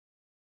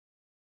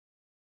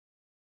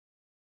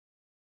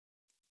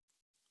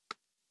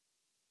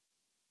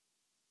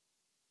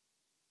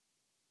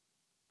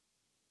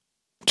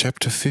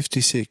Chapter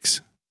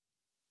 56.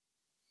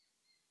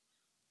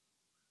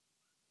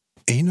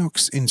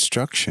 Enoch's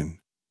instruction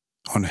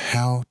on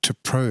how to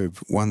probe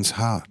one's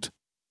heart.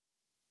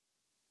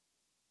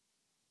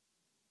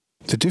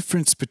 The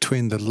difference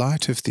between the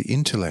light of the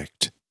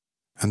intellect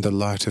and the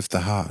light of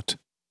the heart.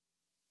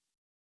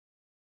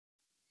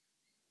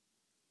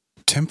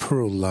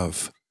 Temporal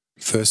love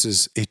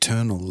versus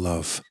eternal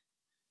love.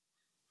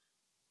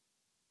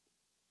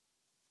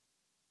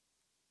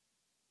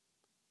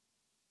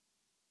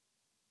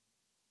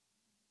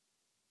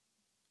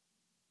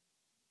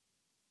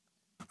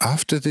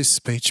 After this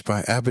speech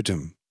by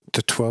Abiram,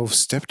 the 12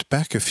 stepped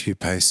back a few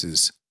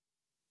paces,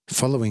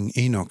 following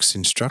Enoch's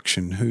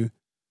instruction, who,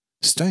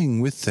 staying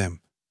with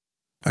them,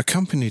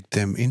 accompanied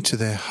them into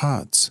their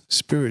hearts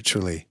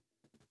spiritually,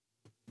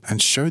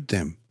 and showed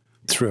them,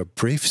 through a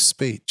brief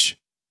speech,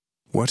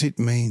 what it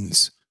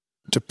means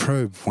to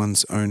probe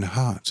one's own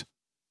heart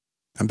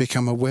and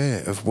become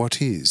aware of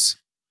what is,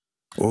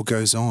 or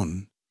goes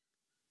on,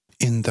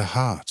 in the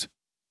heart.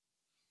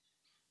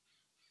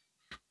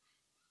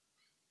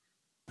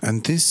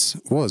 And this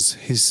was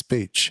his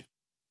speech.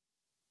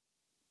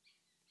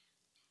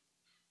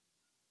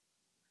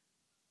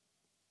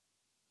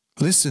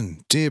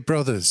 Listen, dear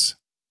brothers,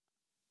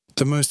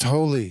 the most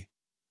holy,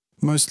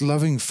 most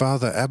loving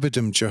Father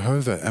Abiram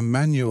Jehovah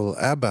Emmanuel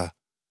Abba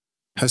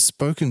has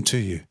spoken to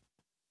you.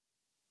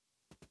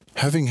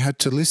 Having had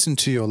to listen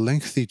to your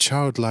lengthy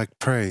childlike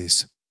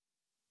praise,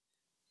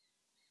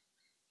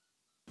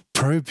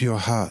 probe your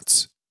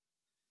hearts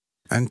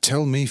and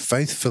tell me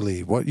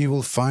faithfully what you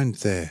will find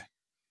there.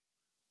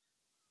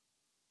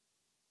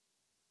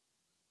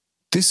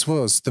 This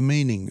was the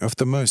meaning of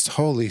the most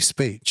holy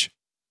speech.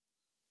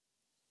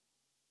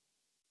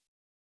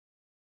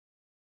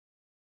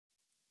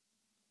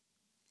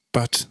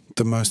 But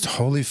the most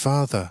holy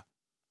Father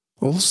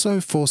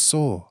also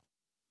foresaw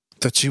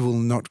that you will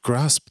not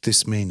grasp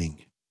this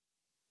meaning.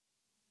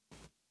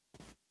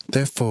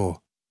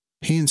 Therefore,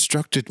 he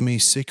instructed me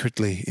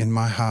secretly in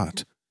my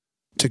heart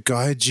to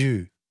guide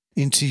you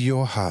into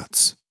your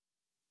hearts,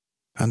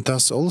 and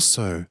thus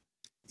also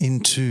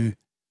into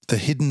the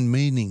hidden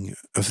meaning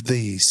of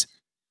these,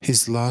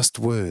 his last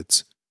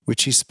words,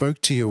 which he spoke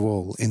to you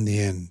all in the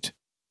end.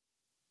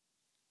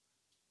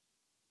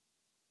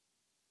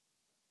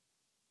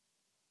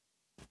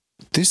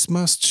 This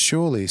must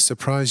surely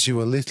surprise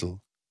you a little,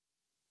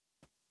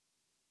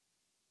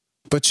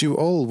 but you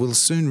all will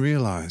soon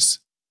realize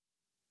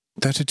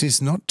that it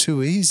is not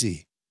too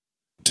easy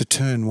to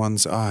turn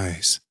one's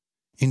eyes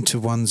into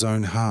one's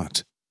own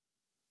heart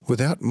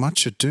without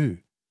much ado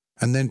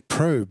and then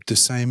probe the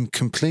same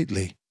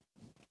completely.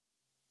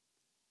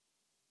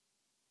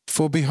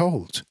 For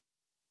behold,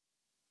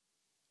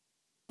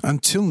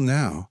 until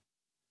now,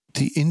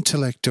 the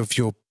intellect of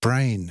your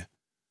brain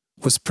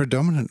was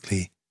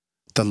predominantly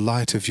the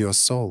light of your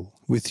soul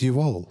with you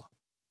all.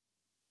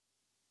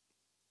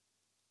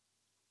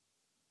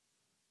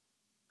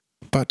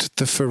 But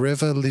the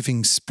forever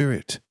living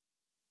Spirit,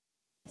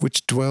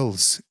 which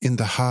dwells in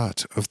the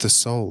heart of the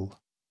soul,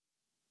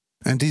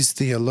 and is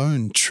the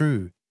alone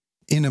true,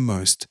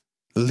 innermost,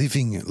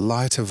 living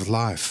light of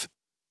life,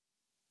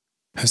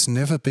 has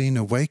never been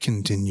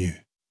awakened in you.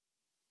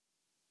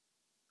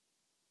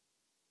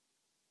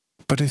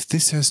 But if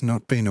this has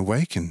not been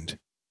awakened,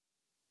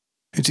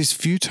 it is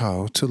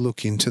futile to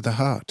look into the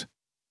heart.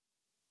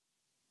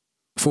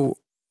 For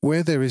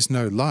where there is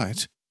no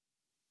light,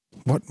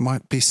 what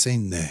might be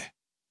seen there?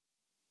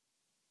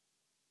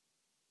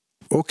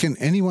 Or can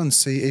anyone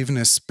see even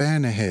a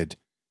span ahead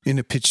in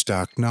a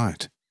pitch-dark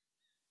night?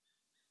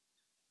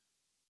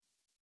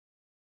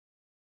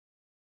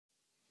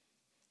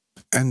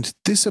 And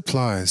this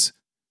applies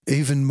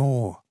even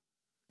more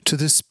to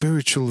the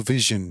spiritual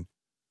vision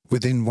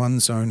within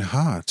one's own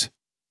heart,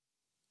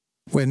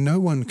 where no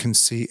one can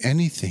see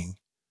anything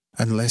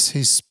unless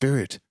his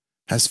spirit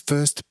has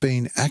first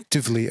been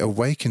actively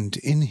awakened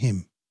in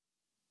him.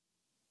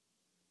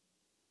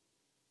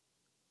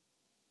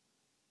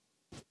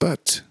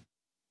 But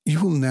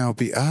you will now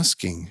be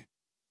asking,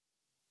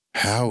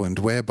 how and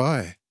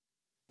whereby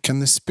can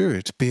the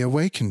spirit be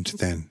awakened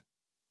then?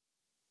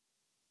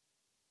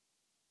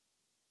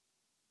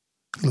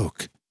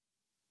 Look,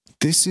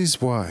 this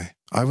is why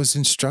I was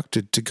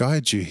instructed to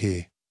guide you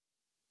here.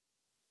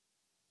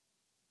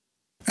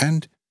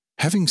 And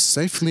having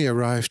safely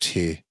arrived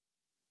here,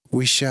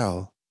 we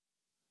shall,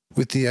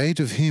 with the aid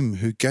of him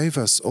who gave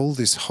us all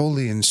this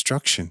holy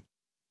instruction,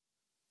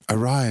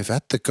 arrive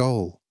at the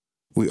goal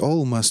we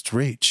all must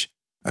reach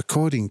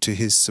according to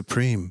his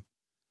supreme,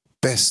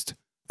 best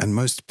and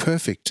most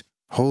perfect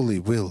holy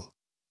will.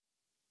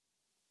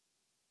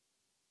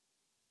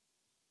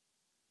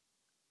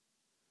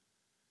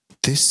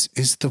 This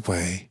is the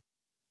way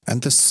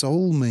and the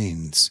sole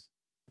means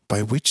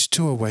by which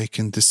to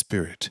awaken the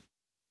Spirit.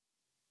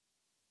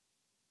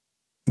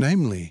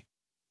 Namely,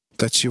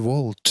 that you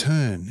all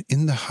turn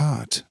in the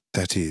heart,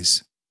 that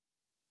is,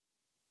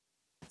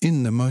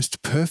 in the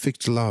most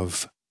perfect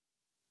love,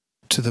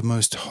 to the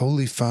most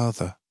holy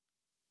Father,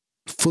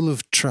 full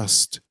of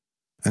trust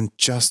and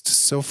just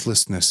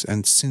selflessness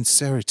and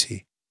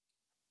sincerity.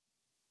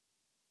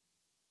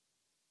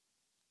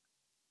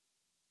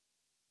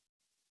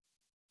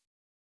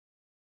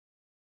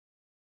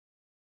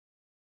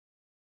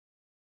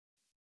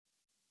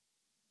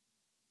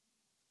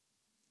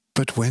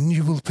 But when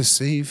you will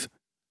perceive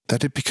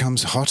that it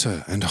becomes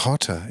hotter and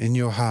hotter in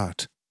your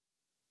heart,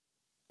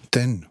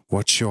 then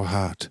watch your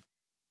heart.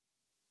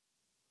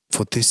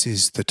 For this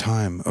is the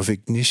time of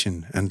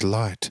ignition and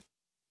light.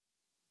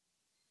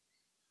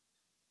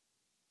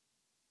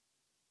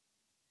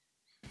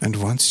 And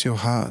once your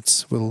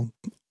hearts will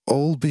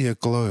all be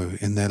aglow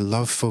in their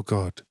love for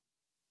God,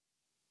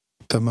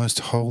 the most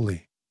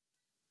holy,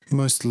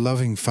 most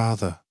loving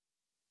Father,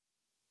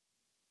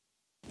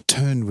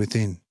 turn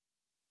within,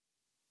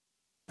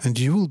 and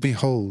you will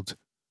behold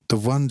the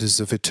wonders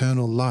of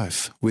eternal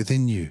life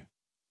within you.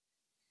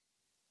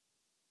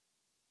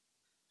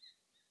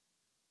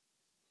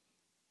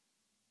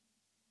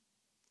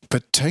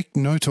 But take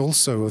note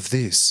also of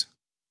this,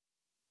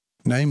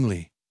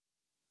 namely,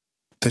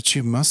 that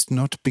you must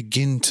not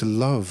begin to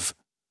love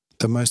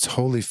the Most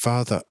Holy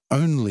Father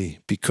only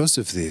because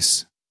of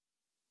this.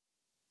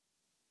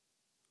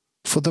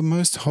 For the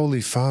Most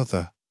Holy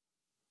Father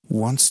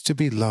wants to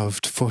be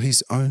loved for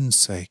his own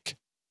sake.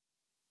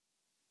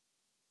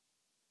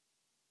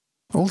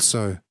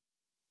 Also,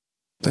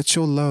 that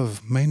your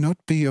love may not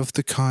be of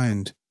the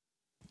kind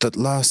that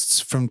lasts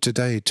from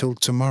today till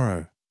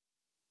tomorrow.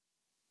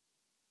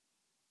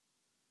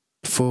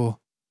 For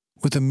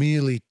with a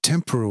merely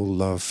temporal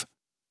love,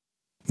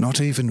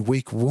 not even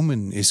weak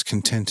woman is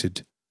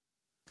contented,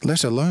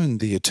 let alone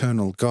the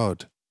eternal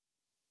God.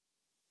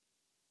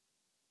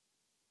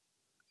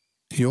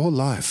 Your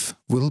life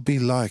will be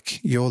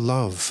like your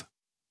love.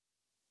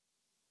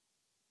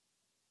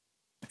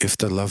 If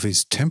the love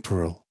is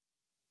temporal,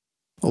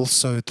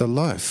 also the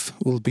life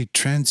will be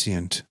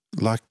transient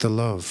like the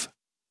love,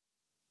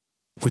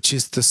 which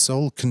is the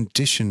sole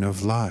condition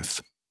of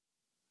life.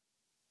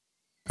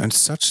 And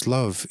such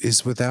love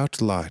is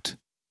without light.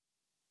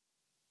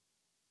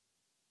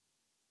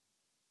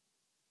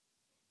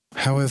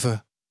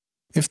 However,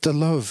 if the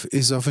love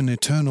is of an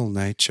eternal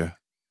nature,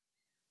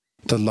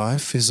 the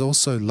life is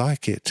also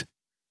like it.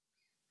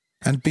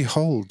 And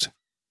behold,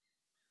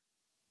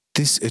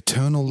 this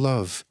eternal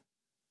love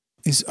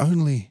is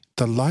only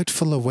the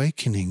lightful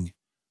awakening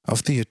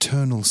of the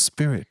eternal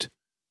Spirit,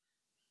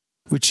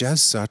 which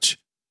as such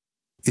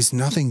is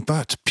nothing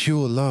but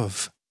pure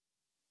love.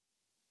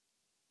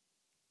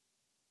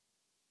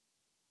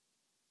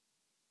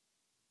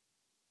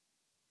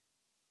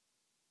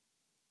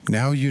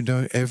 Now you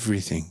know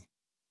everything.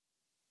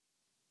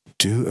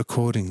 Do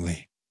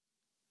accordingly,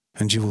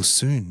 and you will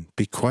soon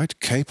be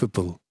quite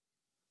capable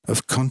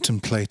of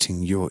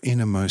contemplating your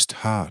innermost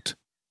heart.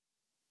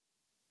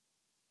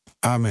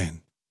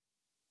 Amen.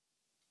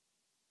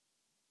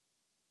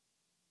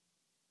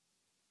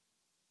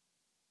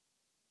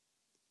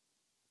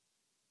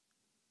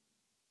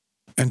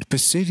 And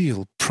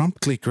Basidiel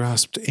promptly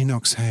grasped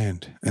Enoch's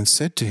hand and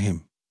said to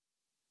him,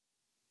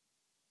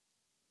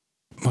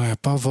 "My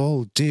above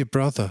all dear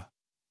brother,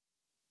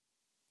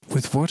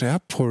 with what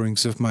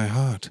outpourings of my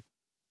heart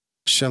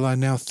shall I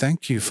now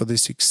thank you for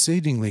this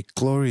exceedingly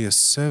glorious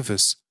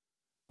service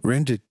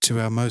rendered to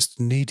our most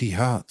needy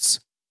hearts?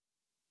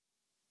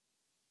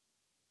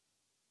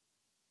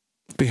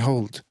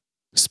 Behold,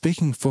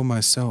 speaking for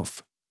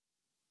myself,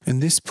 in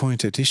this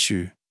point at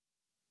issue,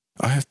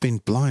 I have been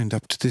blind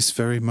up to this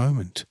very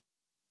moment.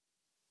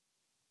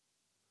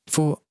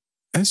 For,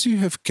 as you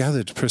have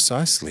gathered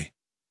precisely,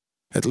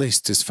 at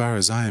least as far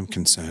as I am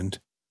concerned,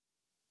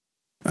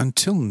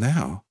 until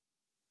now,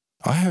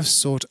 I have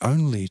sought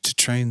only to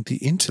train the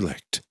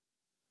intellect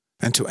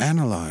and to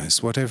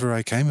analyze whatever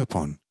I came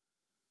upon,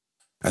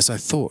 as I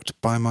thought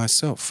by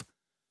myself.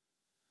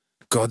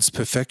 God's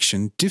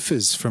perfection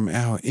differs from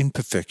our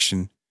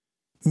imperfection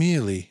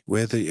merely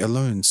where the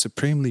alone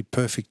supremely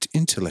perfect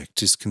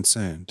intellect is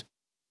concerned.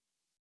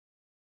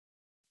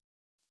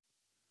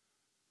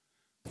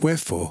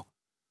 Wherefore,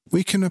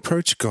 we can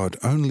approach God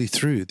only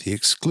through the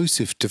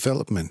exclusive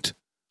development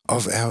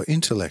of our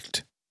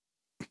intellect.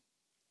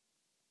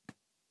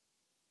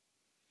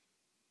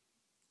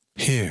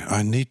 Here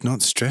I need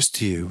not stress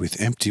to you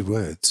with empty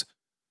words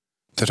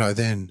that I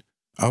then,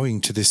 owing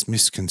to this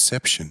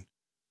misconception,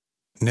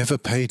 never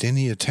paid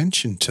any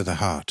attention to the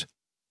heart.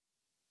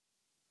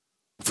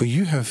 For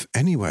you have,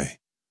 anyway,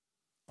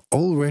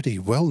 already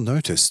well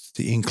noticed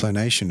the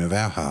inclination of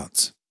our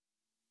hearts.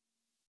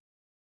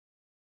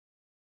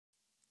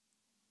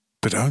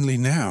 But only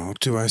now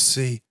do I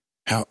see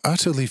how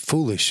utterly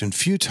foolish and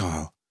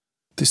futile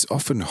this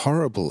often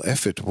horrible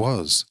effort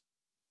was.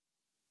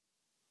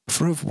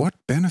 For of what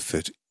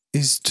benefit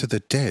is to the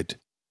dead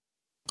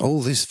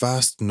all this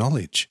vast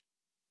knowledge?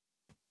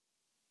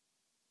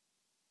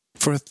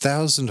 For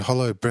 1,000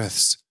 hollow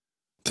breaths,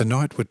 the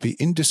night would be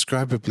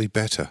indescribably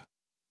better.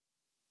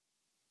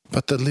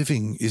 But the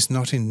living is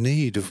not in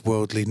need of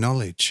worldly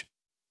knowledge.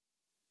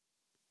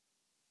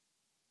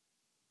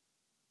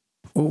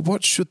 Or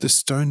what should the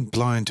stone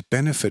blind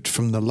benefit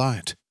from the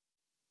light,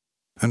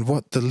 and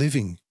what the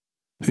living,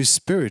 whose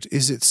spirit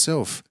is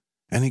itself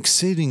an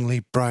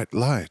exceedingly bright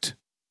light.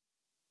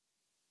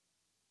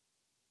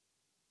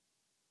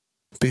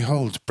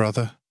 Behold,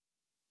 brother,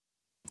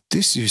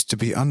 this used to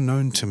be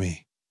unknown to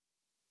me.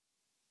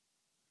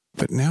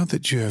 But now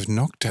that you have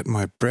knocked at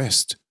my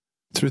breast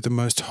through the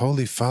Most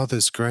Holy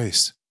Father's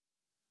grace,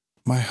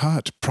 my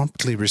heart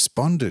promptly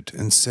responded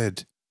and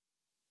said,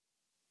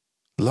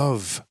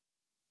 Love,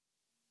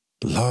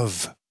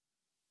 love,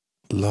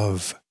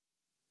 love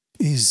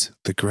is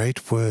the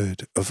great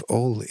word of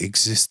all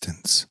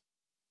existence.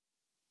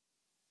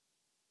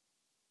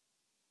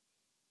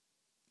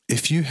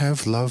 If you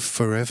have love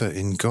forever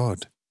in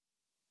God,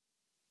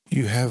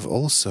 you have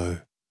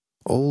also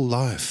all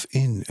life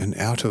in and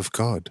out of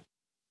God,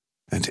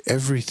 and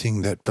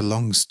everything that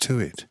belongs to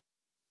it.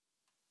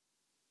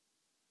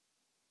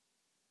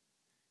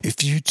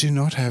 If you do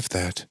not have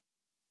that,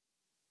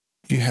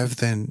 you have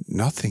then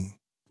nothing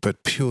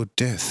but pure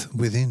death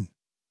within.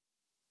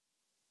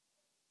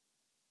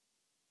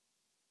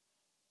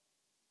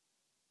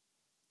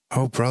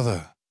 O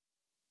brother,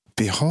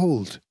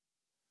 behold,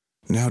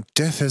 now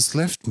death has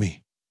left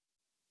me.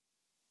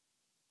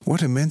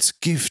 What immense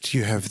gift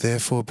you have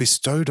therefore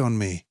bestowed on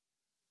me,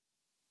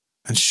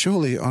 and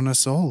surely on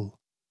us all,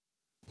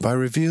 by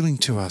revealing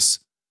to us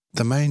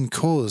the main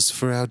cause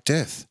for our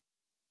death.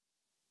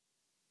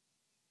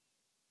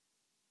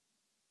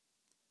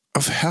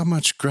 Of how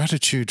much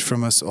gratitude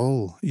from us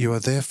all you are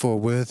therefore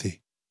worthy.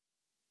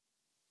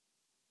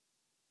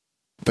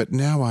 But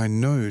now I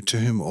know to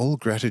whom all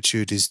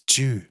gratitude is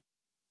due.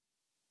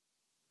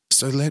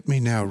 So let me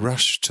now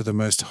rush to the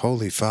Most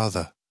Holy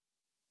Father.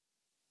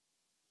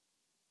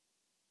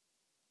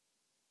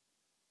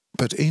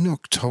 But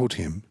Enoch told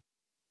him,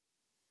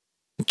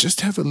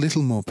 just have a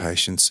little more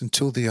patience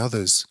until the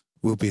others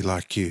will be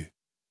like you,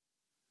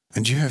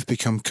 and you have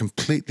become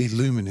completely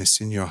luminous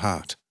in your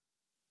heart.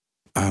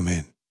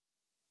 Amen.